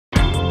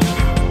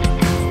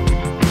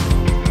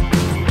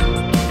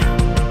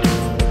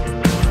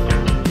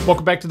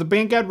Welcome back to the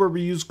Band Guide, where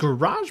we use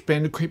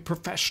GarageBand to create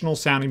professional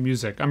sounding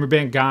music. I'm your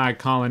band guy,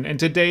 Colin, and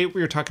today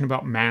we are talking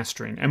about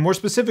mastering, and more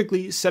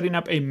specifically, setting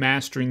up a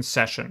mastering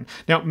session.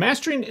 Now,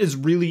 mastering is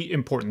really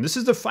important. This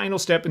is the final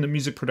step in the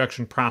music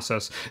production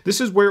process. This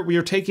is where we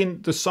are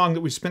taking the song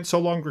that we spent so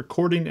long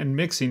recording and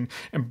mixing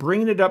and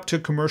bringing it up to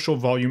commercial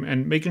volume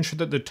and making sure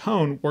that the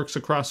tone works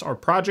across our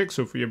project,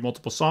 so if we have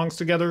multiple songs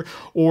together,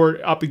 or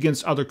up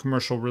against other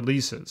commercial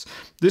releases.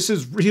 This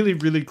is really,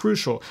 really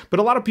crucial, but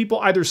a lot of people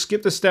either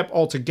skip this step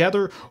altogether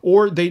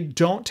or they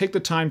don't take the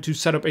time to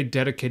set up a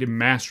dedicated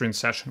mastering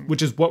session,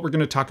 which is what we're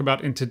going to talk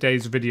about in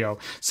today's video.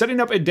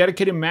 Setting up a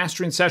dedicated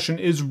mastering session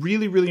is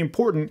really, really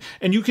important,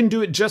 and you can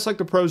do it just like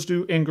the pros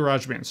do in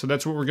GarageBand, so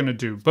that's what we're going to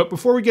do. But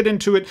before we get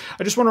into it,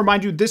 I just want to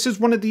remind you, this is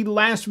one of the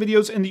last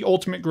videos in the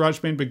Ultimate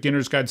GarageBand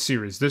Beginner's Guide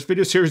series. This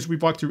video series, we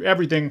walk through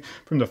everything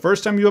from the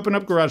first time you open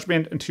up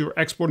GarageBand until you're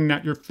exporting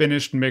out your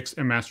finished, mixed,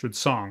 and mastered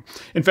song.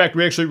 In fact,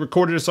 we actually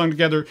recorded a song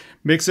together,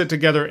 mixed it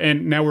together,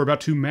 and now we're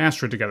about to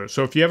master it together.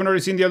 So if you haven't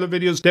already seen the other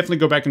videos, definitely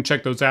go back and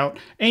check those out.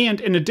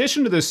 And in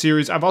addition to this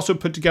series, I've also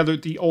put together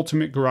the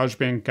Ultimate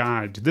GarageBand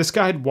Guide. This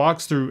guide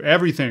walks through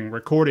everything: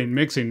 recording,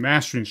 mixing,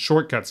 mastering,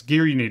 shortcuts,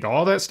 gear you need,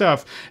 all that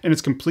stuff, and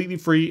it's completely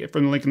free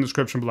from the link in the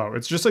description below.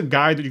 It's just a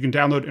guide that you can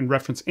download and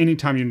reference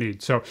anytime you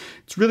need. So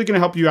it's really going to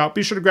help you out.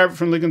 Be sure to grab it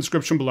from the link in the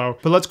description below.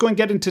 But let's go and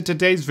get into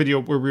today's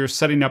video where we're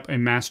setting up a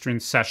mastering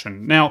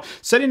session. Now,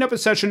 setting up a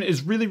session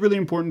is really, really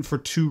important for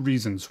two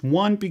reasons.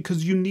 One,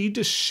 because you need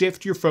to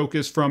shift your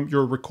focus from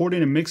your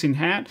recording and mixing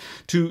hat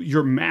to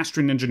your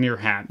mastering engineer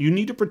hat. You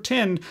need to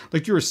pretend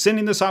like you are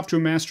sending this off to a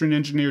mastering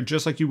engineer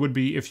just like you would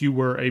be if you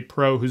were a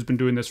pro who's been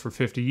doing this for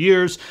 50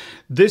 years.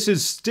 This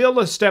is still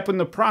a step in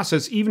the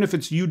process, even if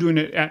it's you doing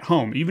it at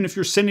home. Even if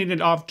you're sending it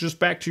off just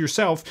back to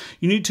yourself,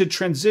 you need to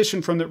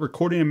transition from that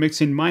recording and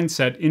mixing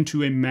mindset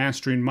into a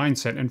mastering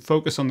mindset and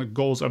focus on the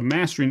goals of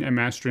mastering and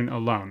mastering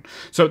alone.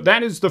 So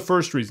that is the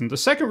first reason. The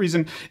second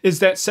reason is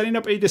that setting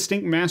up a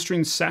distinct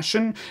mastering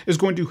session is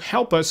going to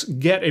help us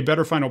get a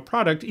better final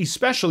product,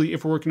 especially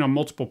if we're working on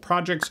multiple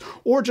projects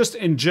or just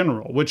in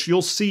general, which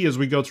you'll see as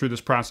we go through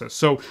this process.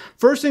 So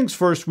first things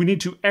first, we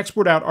need to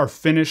export out our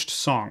finished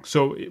song.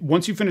 So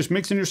once you finish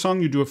mixing your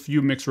song, you do a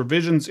few mix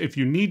revisions if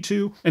you need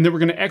to, and then we're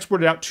going to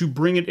export it out to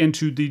bring it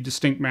into the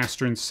distinct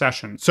mastering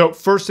session. So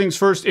first things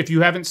first, if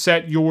you haven't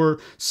set your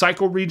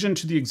cycle region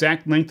to the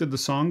exact length of the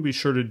song, be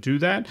sure to do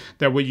that.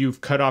 That way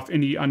you've cut off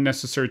any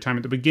unnecessary time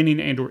at the beginning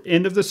and or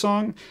end of the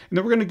song. And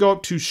then we're going to go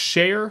up to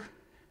Share,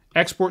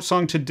 Export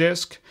Song to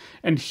Disk,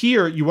 and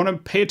here you want to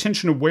pay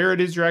attention to where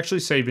it is you're actually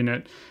saving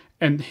it,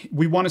 and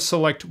we want to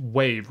select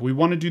Wave. We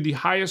want to do the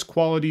highest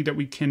quality that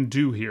we can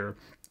do here.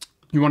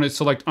 You want to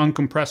select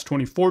uncompressed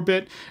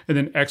 24-bit, and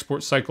then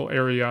export cycle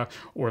area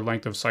or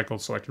length of cycle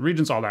selected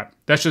regions, all that.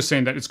 That's just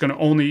saying that it's going to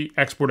only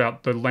export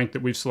out the length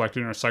that we've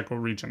selected in our cycle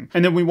region.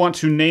 And then we want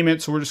to name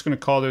it, so we're just going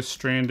to call this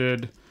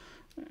Stranded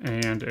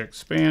and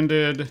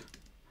Expanded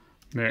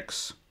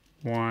Mix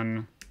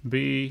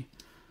 1B,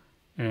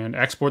 and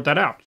export that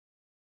out.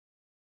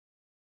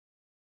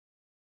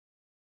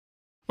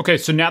 Okay,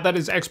 so now that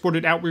is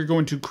exported out, we're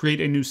going to create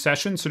a new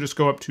session. So just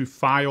go up to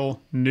File,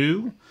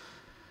 New,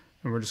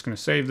 and we're just going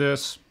to save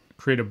this,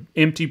 create an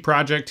empty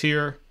project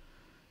here.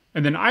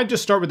 And then I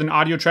just start with an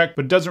audio track,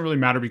 but it doesn't really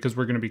matter because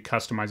we're going to be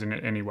customizing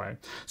it anyway.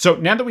 So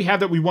now that we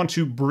have that, we want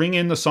to bring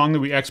in the song that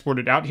we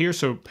exported out here.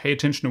 So pay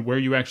attention to where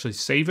you actually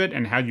save it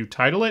and how you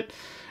title it.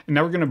 And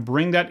now we're going to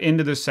bring that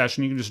into this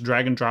session. You can just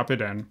drag and drop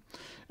it in.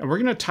 And we're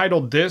going to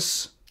title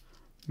this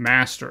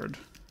Mastered.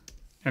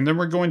 And then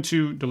we're going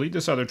to delete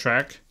this other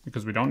track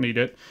because we don't need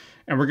it.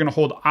 And we're going to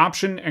hold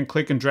Option and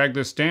click and drag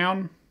this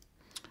down.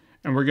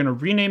 And we're going to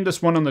rename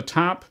this one on the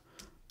top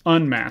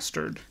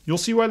Unmastered. You'll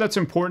see why that's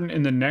important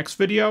in the next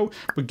video,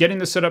 but getting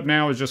this set up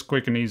now is just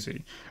quick and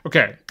easy.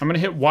 Okay, I'm going to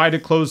hit Y to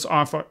close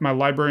off my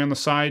library on the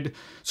side.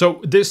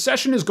 So this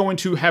session is going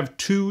to have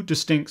two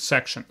distinct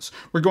sections.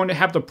 We're going to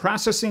have the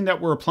processing that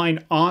we're applying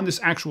on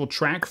this actual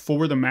track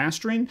for the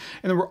mastering,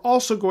 and then we're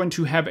also going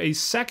to have a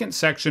second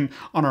section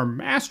on our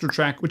master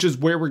track, which is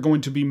where we're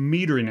going to be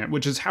metering it,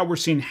 which is how we're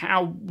seeing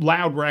how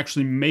loud we're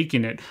actually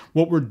making it,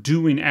 what we're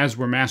doing as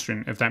we're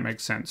mastering, if that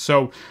makes sense.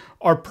 So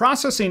our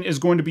processing is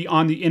going to be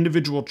on the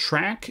individual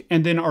track,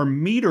 and then our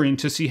metering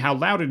to see how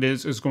loud it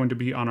is going to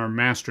be on our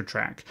master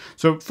track.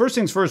 So first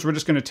things first, we're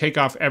just going to take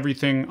off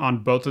everything on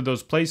both of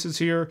those places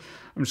here.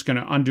 I'm just going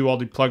to undo all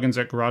the plugins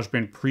that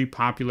GarageBand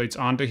pre-populates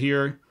onto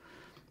here.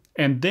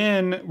 And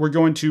then we're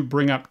going to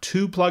bring up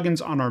two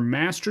plugins on our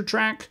master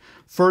track.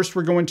 First,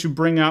 we're going to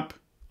bring up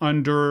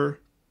under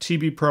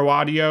TB Pro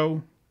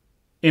Audio,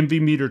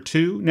 MV Meter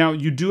 2. Now,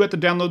 you do have to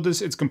download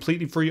this. It's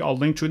completely free. I'll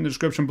link to it in the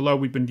description below.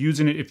 We've been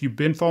using it if you've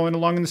been following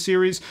along in the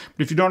series.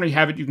 But if you don't already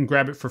have it, you can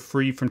grab it for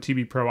free from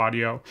TB Pro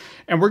Audio.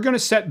 And we're going to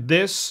set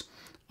this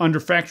under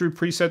factory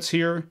presets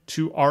here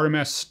to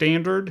RMS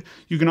standard.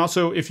 You can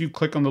also, if you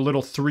click on the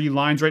little three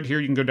lines right here,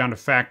 you can go down to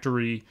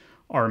factory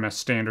RMS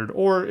standard,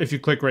 or if you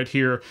click right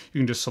here, you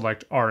can just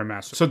select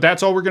RMS. So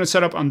that's all we're going to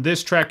set up on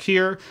this track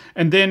here.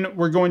 And then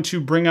we're going to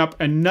bring up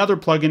another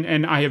plugin,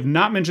 and I have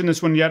not mentioned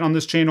this one yet on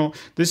this channel.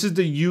 This is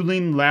the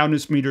Uling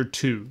Loudness Meter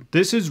 2.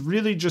 This is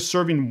really just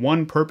serving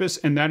one purpose,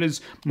 and that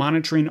is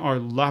monitoring our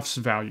LUFS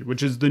value,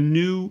 which is the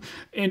new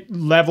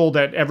level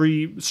that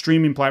every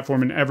streaming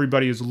platform and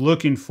everybody is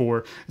looking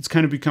for. It's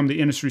kind of become the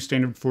industry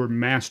standard for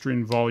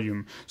mastering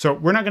volume. So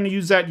we're not going to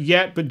use that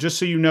yet, but just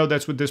so you know,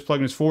 that's what this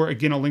plugin is for.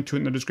 Again, I'll link to it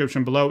in the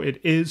description below. It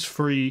is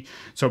free,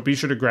 so be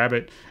sure to grab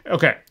it.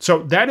 Okay,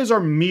 so that is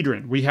our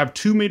metering. We have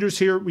two meters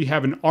here. We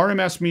have an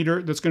RMS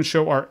meter that's going to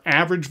show our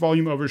average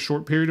volume over a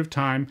short period of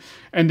time,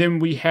 and then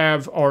we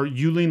have our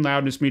Uling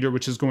loudness meter,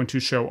 which is going to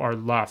show our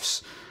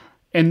LUFS.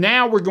 And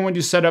now we're going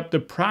to set up the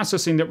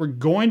processing that we're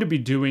going to be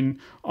doing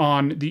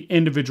on the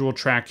individual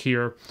track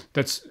here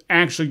that's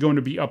actually going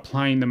to be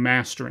applying the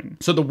mastering.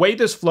 So the way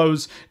this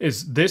flows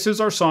is this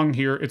is our song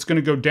here. It's going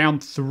to go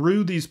down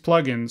through these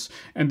plugins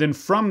and then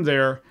from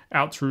there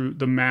out through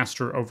the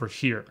master over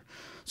here.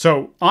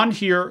 So on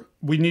here,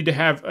 we need to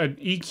have an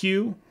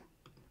EQ,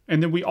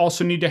 and then we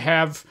also need to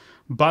have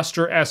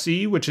Buster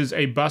SE, which is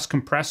a bus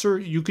compressor.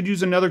 You could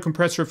use another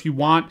compressor if you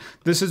want.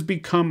 This has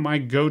become my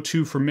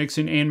go-to for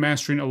mixing and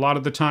mastering a lot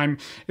of the time.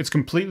 It's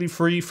completely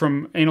free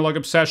from Analog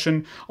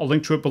Obsession. I'll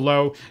link to it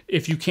below.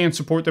 If you can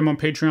support them on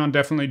Patreon,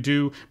 definitely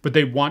do, but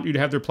they want you to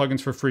have their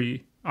plugins for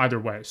free either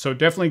way. So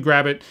definitely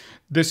grab it.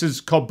 This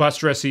is called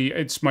Buster SE.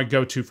 It's my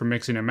go-to for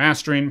mixing and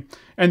mastering.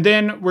 And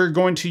then we're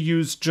going to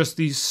use just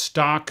the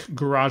stock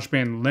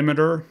GarageBand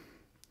limiter.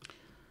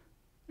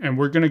 And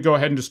we're going to go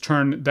ahead and just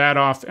turn that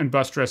off and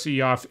Buster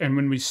SE off. And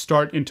when we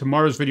start in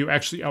tomorrow's video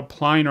actually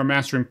applying our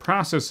mastering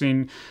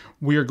processing,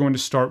 we are going to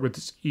start with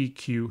this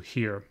EQ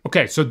here.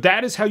 Okay, so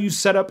that is how you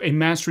set up a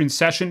mastering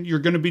session. You're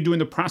going to be doing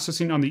the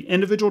processing on the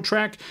individual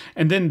track,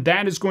 and then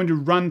that is going to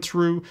run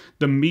through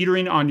the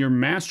metering on your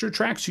master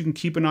track, so you can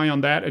keep an eye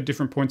on that at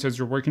different points as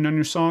you're working on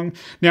your song.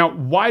 Now,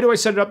 why do I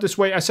set it up this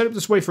way? I set it up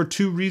this way for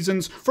two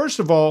reasons. First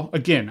of all,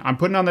 again, I'm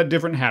putting on that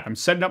different hat. I'm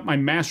setting up my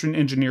mastering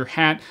engineer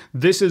hat.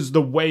 This is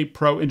the way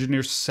pro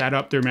engineers set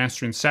up their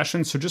mastering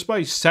sessions. So just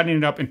by setting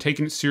it up and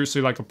taking it seriously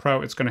like a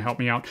pro, it's going to help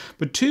me out.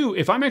 But two,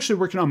 if I'm actually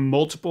working on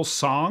multiple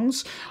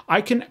songs,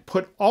 I can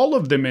put all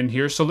of them in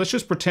here. So let's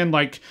just pretend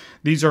like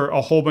these are a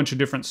whole bunch of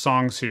different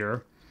songs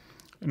here.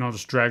 And I'll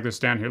just drag this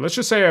down here. Let's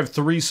just say I have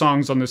 3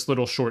 songs on this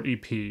little short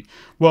EP.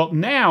 Well,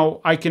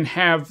 now I can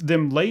have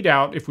them laid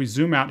out. If we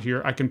zoom out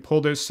here, I can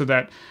pull this so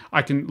that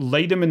I can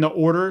lay them in the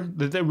order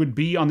that they would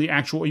be on the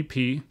actual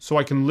EP. So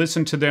I can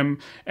listen to them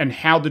and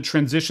how the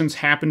transitions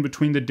happen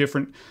between the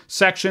different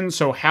sections.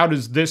 So how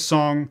does this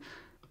song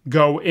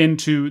go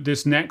into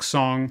this next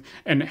song,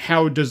 and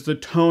how does the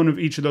tone of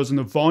each of those and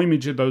the volume of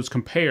each of those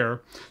compare?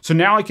 So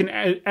now I can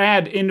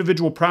add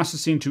individual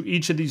processing to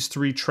each of these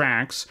 3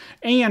 tracks,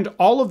 and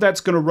all of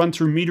that's going to run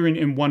through metering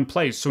in one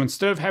place. So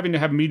instead of having to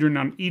have metering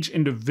on each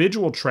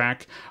individual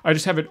track, I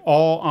just have it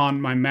all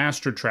on my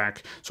master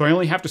track. So I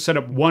only have to set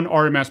up one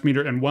RMS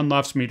meter and one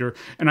LUFS meter,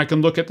 and I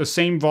can look at the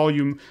same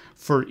volume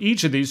for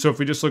each of these. So if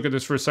we just look at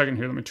this for a second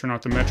here, let me turn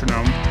off the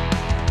metronome.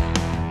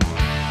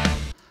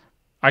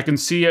 I can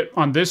see it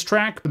on this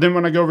track, but then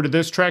when I go over to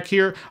this track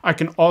here, I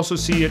can also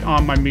see it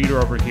on my meter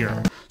over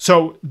here.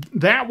 So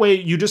that way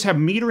you just have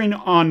metering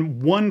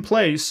on one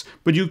place,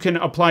 but you can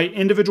apply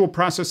individual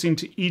processing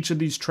to each of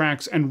these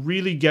tracks and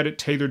really get it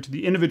tailored to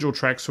the individual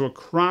track, so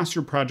across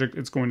your project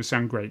it's going to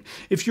sound great.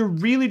 If you're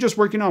really just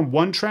working on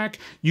one track,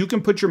 you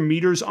can put your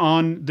meters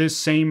on this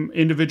same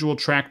individual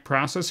track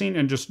processing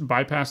and just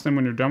bypass them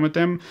when you're done with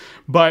them.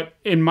 But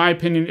in my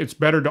opinion, it's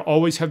better to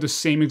always have the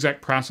same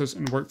exact process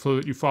and workflow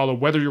that you follow,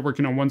 whether you're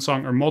working on one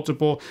song or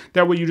multiple.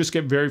 That way you just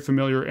get very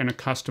familiar and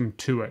accustomed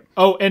to it.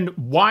 Oh, and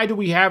why do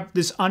we have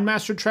this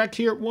unmastered track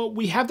here? Well,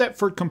 we have that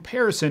for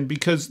comparison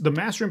because the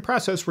mastering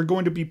process, we're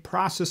going to be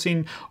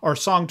processing our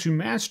song to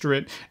master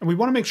it, and we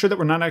want to make sure that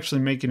we're not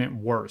actually making it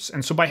worse.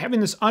 And so by having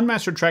this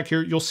unmastered track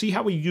here, you'll see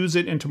how we use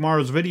it in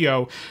tomorrow's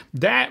video.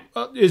 That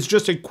is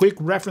just a quick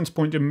reference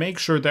point to make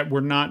sure that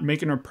we're not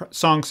making our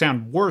song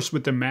sound worse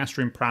with the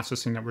mastering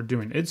processing that we're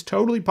doing. It's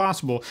totally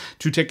possible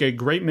to take a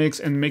great mix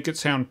and make it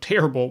sound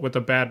terrible with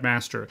a bad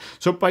master.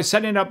 So by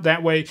setting it up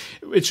that way,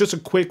 it's just a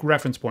quick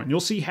reference point.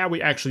 You'll see how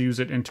we actually use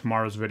it in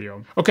tomorrow's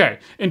video. Okay,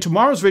 in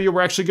tomorrow's video,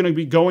 we're actually going to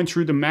be going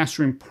through the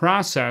mastering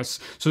process,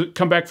 so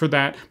come back for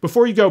that.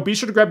 Before you go, be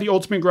sure to grab the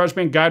Ultimate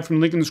GarageBand Guide from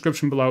the link in the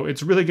description below.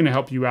 It's really going to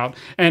help you out.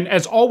 And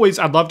as always,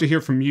 I'd love to hear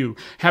from you.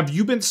 Have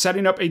you been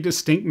setting up a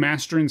distinct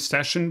mastering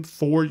session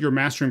for your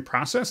mastering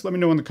process? Let me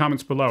know in the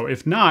comments below.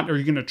 If not, are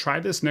you going to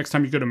try this next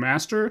time you go to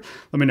master?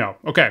 Let me know.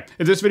 Okay,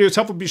 if this video is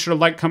helpful, be sure to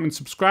like, comment, and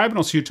subscribe, and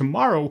I'll see you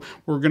tomorrow.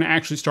 We're going to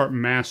actually start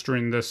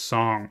mastering this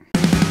song.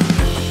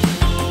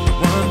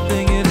 One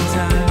thing at a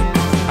time.